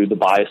prone to the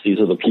biases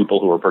of the people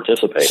who are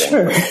participating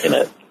in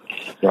it.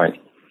 Right.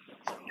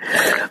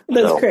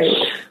 That's great.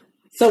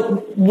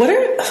 So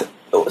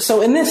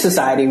so in this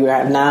society we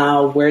have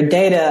now, where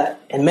data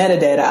and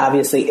metadata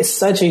obviously is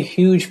such a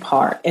huge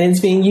part, and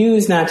it's being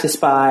used not just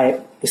by,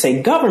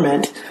 say,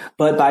 government,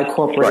 but by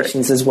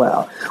corporations as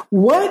well.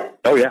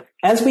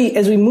 As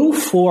we move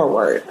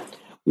forward,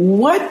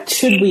 what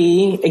should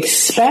we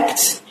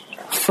expect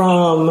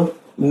from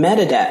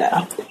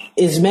metadata?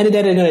 Is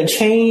metadata going to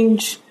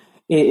change?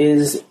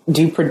 Do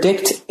you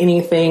predict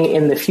anything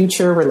in the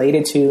future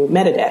related to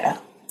metadata?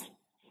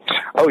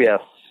 Oh, yes.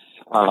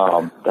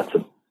 That's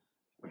a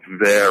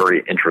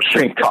very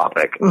interesting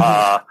topic.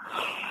 Mm-hmm.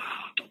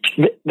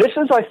 This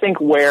is, I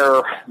think,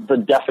 where the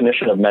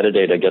definition of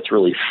metadata gets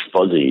really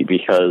fuzzy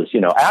because,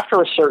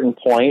 after a certain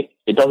point,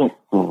 it doesn't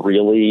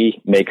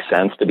really make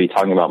sense to be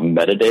talking about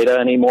metadata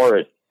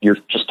anymore. You're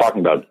just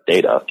talking about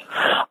data.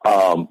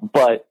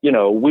 But,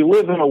 we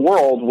live in a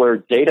world where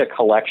data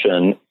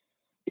collection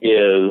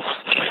is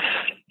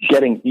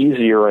getting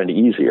easier and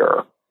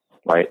easier,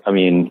 right? I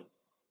mean,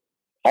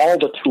 all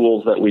the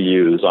tools that we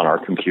use on our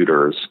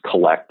computers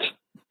collect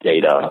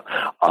data.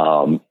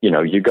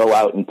 You go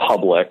out in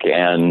public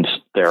and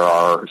there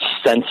are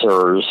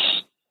sensors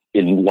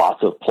in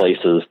lots of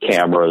places,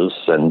 cameras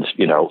and,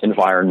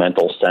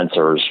 environmental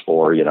sensors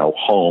for,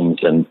 homes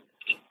and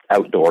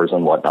outdoors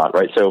and whatnot,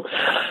 right? So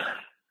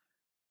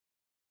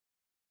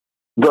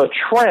the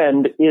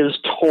trend is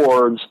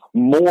towards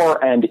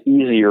more and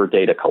easier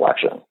data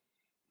collection,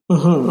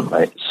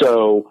 right?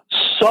 So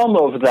some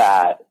of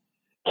that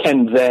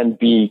can then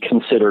be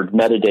considered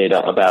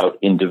metadata about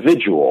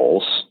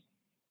individuals,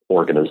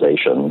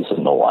 organizations,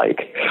 and the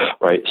like,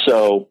 right?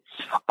 So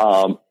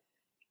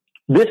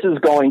this is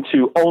going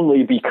to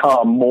only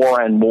become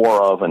more and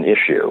more of an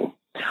issue.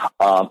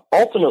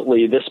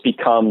 Ultimately, this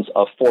becomes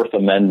a Fourth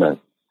Amendment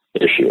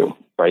issue,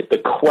 right? The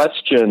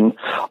question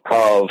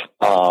of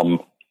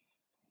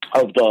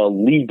the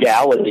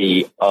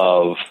legality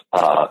of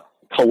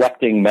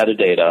collecting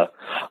metadata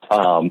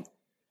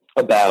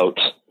about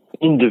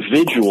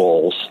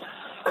individuals,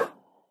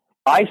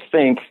 I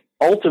think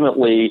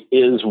ultimately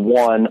is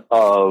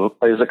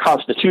a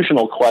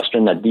constitutional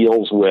question that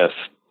deals with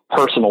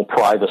personal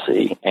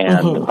privacy.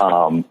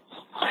 And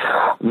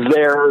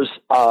there's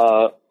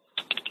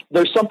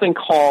something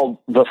called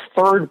the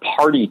third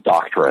party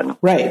doctrine.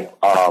 Right.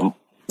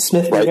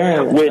 Smith v.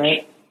 Garland,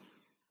 right?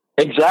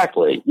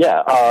 Exactly.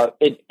 Yeah.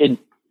 It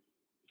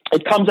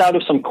comes out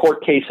of some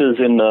court cases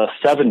in the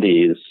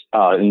 70s,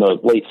 in the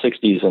late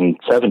 60s and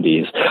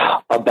 70s,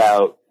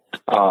 about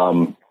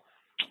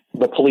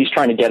the police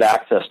trying to get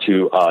access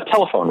to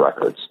telephone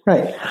records.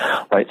 Right.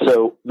 Right.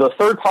 So the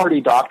third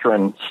party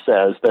doctrine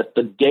says that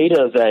the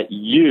data that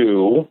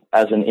you,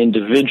 as an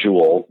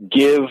individual,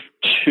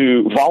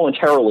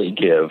 voluntarily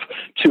give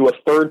to a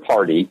third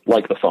party,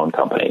 like the phone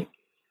company,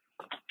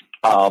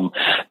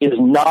 is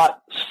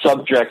not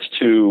subject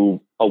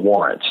to a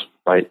warrant.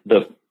 Right.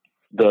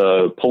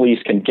 The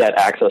police can get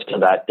access to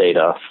that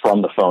data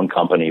from the phone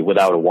company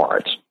without a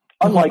warrant.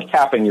 Unlike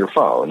tapping your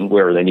phone,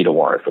 where they need a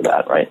warrant for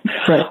that, right?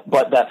 Right.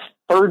 But that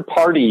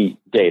third-party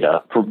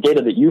data, for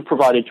data that you've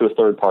provided to a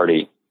third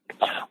party,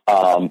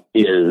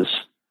 is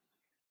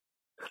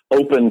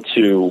open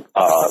to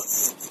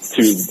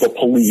the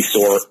police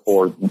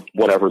or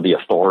whatever the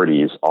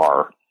authorities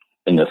are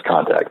in this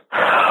context.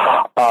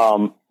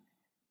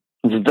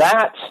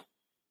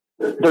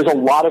 There's a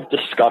lot of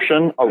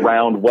discussion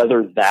around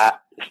whether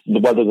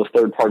the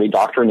third-party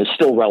doctrine is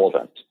still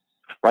relevant.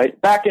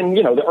 Right? Back in,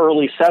 the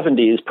early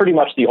 70s, pretty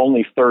much the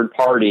only third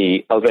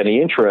party of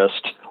any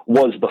interest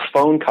was the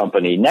phone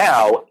company.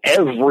 Now,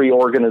 every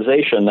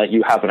organization that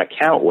you have an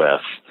account with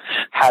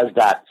has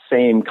that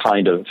same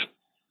kind of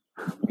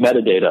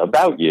metadata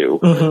about you.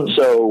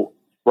 So,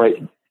 right,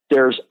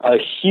 there's a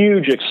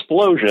huge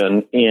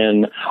explosion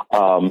in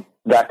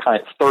that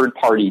kind of third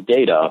party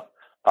data.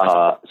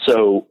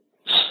 So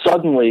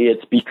suddenly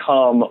it's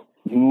become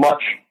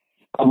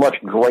a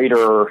much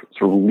greater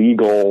sort of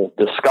legal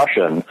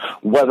discussion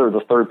whether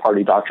the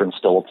third-party doctrine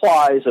still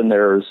applies, and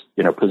there's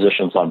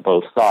positions on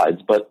both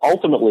sides. But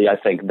ultimately, I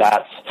think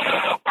that's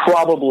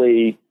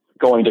probably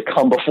going to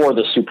come before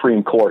the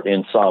Supreme Court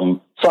in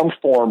some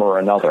form or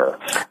another,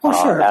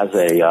 sure. as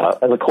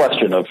a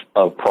question of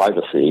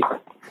privacy.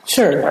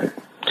 Sure. Right?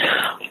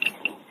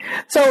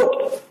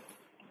 So,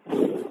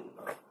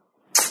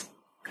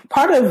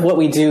 part of what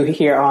we do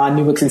here on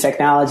New Books and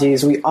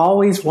Technologies, we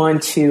always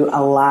want to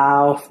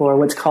allow for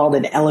what's called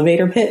an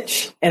elevator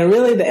pitch. And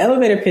really, the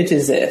elevator pitch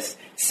is this.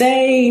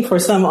 Say, for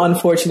some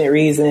unfortunate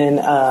reason,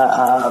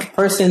 a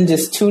person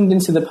just tuned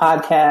into the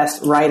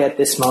podcast right at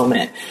this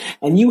moment,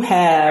 and you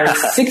have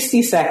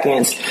 60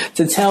 seconds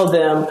to tell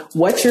them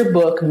what your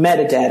book,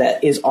 Metadata,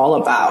 is all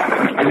about.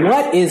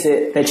 What is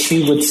it that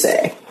you would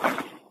say?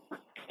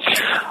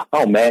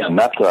 Oh, man,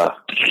 that's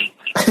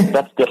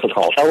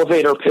difficult.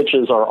 Elevator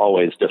pitches are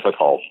always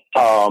difficult.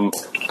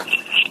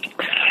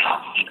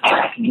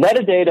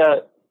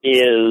 Metadata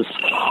is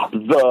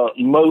the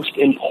most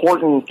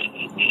important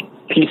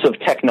piece of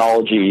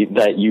technology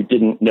that you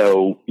didn't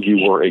know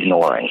you were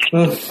ignoring.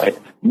 Right?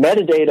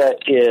 Metadata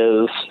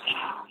is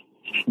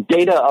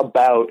data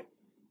about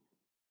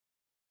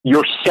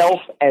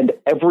yourself and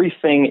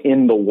everything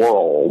in the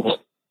world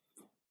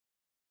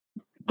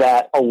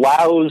that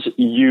allows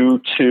you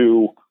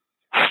to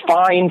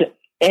find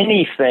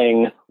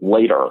anything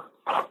later,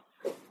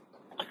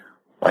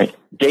 right?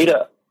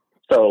 Data.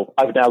 So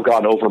I've now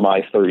gone over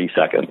my 30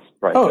 seconds,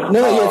 right? Oh,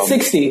 no, you had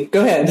 60.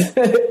 Go ahead.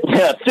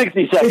 Yeah,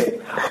 60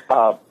 seconds.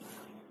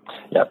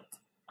 Yep.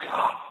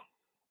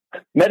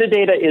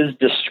 Metadata is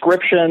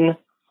description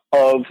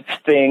of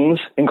things,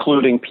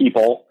 including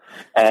people,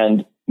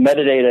 and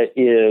metadata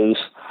is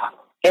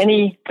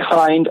any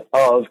kind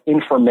of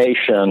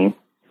information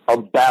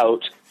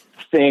about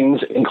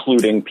things,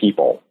 including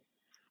people.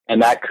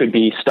 And that could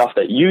be stuff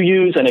that you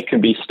use, and it can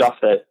be stuff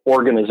that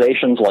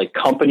organizations like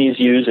companies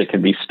use. It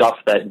can be stuff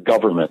that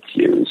governments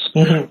use,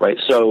 right?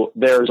 So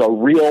there's a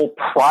real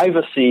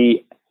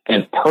privacy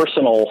and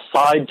personal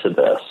side to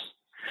this.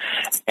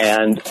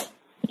 And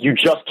you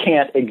just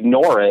can't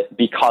ignore it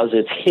because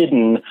it's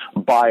hidden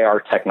by our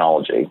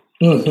technology.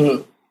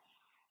 So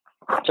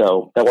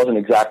that wasn't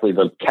exactly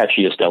the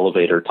catchiest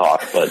elevator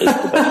talk, but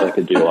it's the best I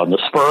could do on the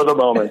spur of the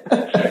moment.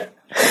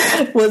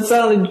 Well, it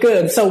sounded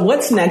good. So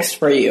what's next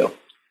for you?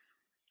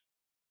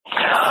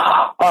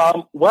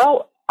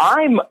 Well,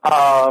 I'm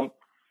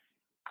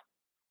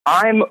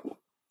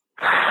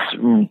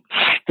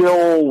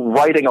still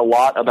writing a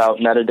lot about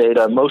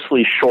metadata,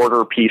 mostly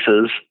shorter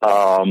pieces,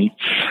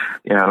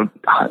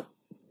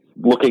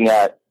 looking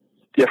at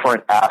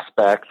different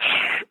aspects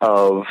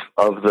of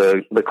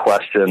the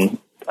question.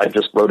 I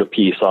just wrote a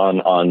piece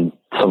on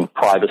some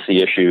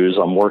privacy issues.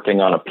 I'm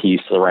working on a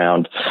piece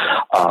around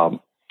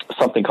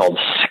something called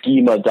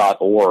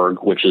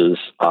schema.org, which is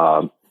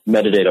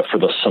metadata for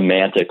the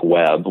semantic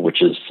web,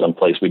 which is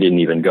someplace we didn't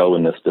even go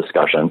in this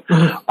discussion.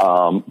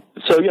 So,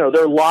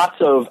 there are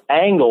lots of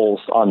angles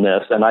on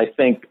this, and I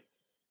think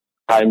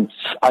I'm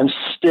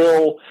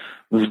still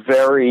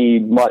very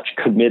much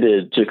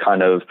committed to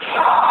kind of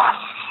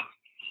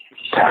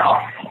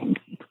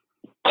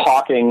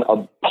talking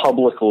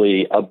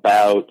publicly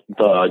about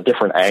the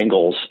different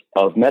angles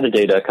of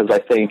metadata, because I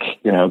think,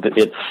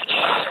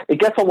 it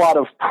gets a lot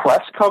of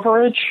press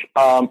coverage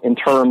in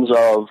terms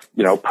of,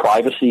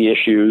 privacy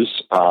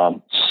issues,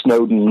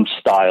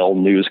 Snowden-style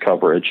news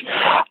coverage.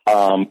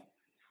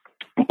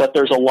 But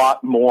there's a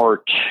lot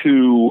more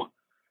to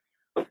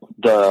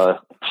the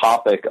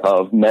topic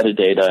of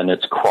metadata and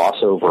its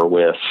crossover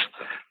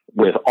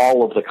with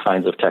all of the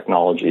kinds of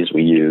technologies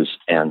we use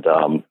and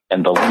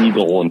the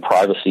legal and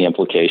privacy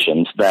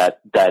implications that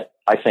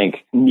I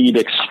think need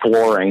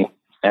exploring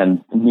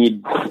and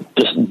need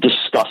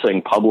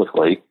discussing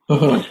publicly.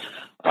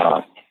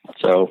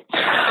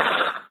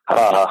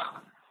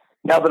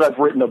 Now that I've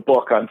written a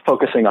book, I'm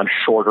focusing on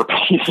shorter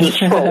pieces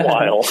for a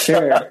while.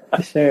 Sure.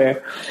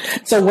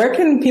 So where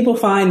can people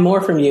find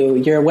more from you?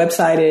 Your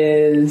website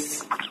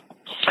is?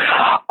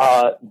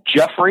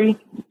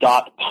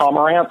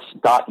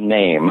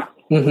 Jeffrey.pomerantz.name.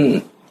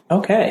 Mm-hmm.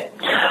 Okay.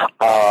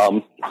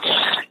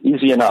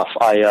 Easy enough.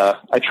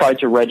 I tried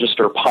to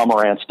register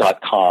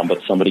pomerantz.com,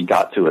 but somebody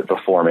got to it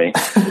before me.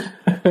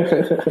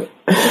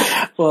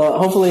 Well,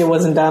 hopefully it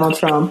wasn't Donald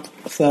Trump,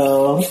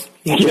 so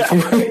you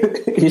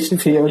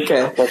should be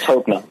okay. Let's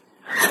hope not.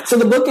 So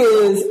the book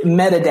is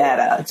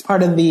Metadata. It's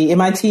part of the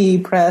MIT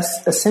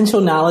Press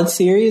Essential Knowledge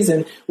series,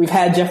 and we've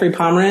had Jeffrey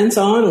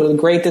Pomerantz on. It was a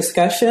great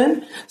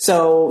discussion.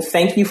 So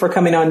thank you for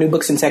coming on New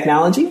Books in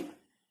Technology.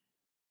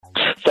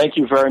 Thank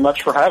you very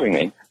much for having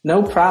me.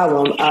 No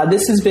problem.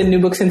 This has been New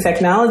Books in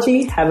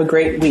Technology. Have a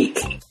great week.